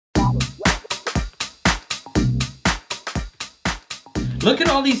Look at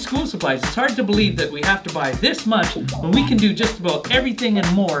all these school supplies. It's hard to believe that we have to buy this much when we can do just about everything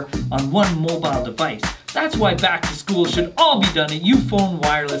and more on one mobile device. That's why back to school should all be done at Ufone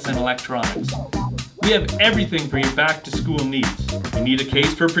Wireless and Electronics. We have everything for your back to school needs. You need a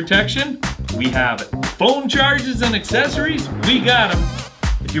case for protection? We have it. Phone chargers and accessories? We got them.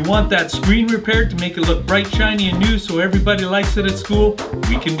 If you want that screen repaired to make it look bright, shiny, and new so everybody likes it at school,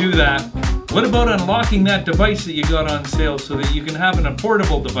 we can do that. What about unlocking that device that you got on sale so that you can have a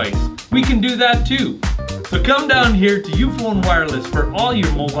portable device? We can do that too. So come down here to Ufone Wireless for all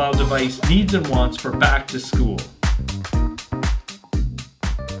your mobile device needs and wants for back to school.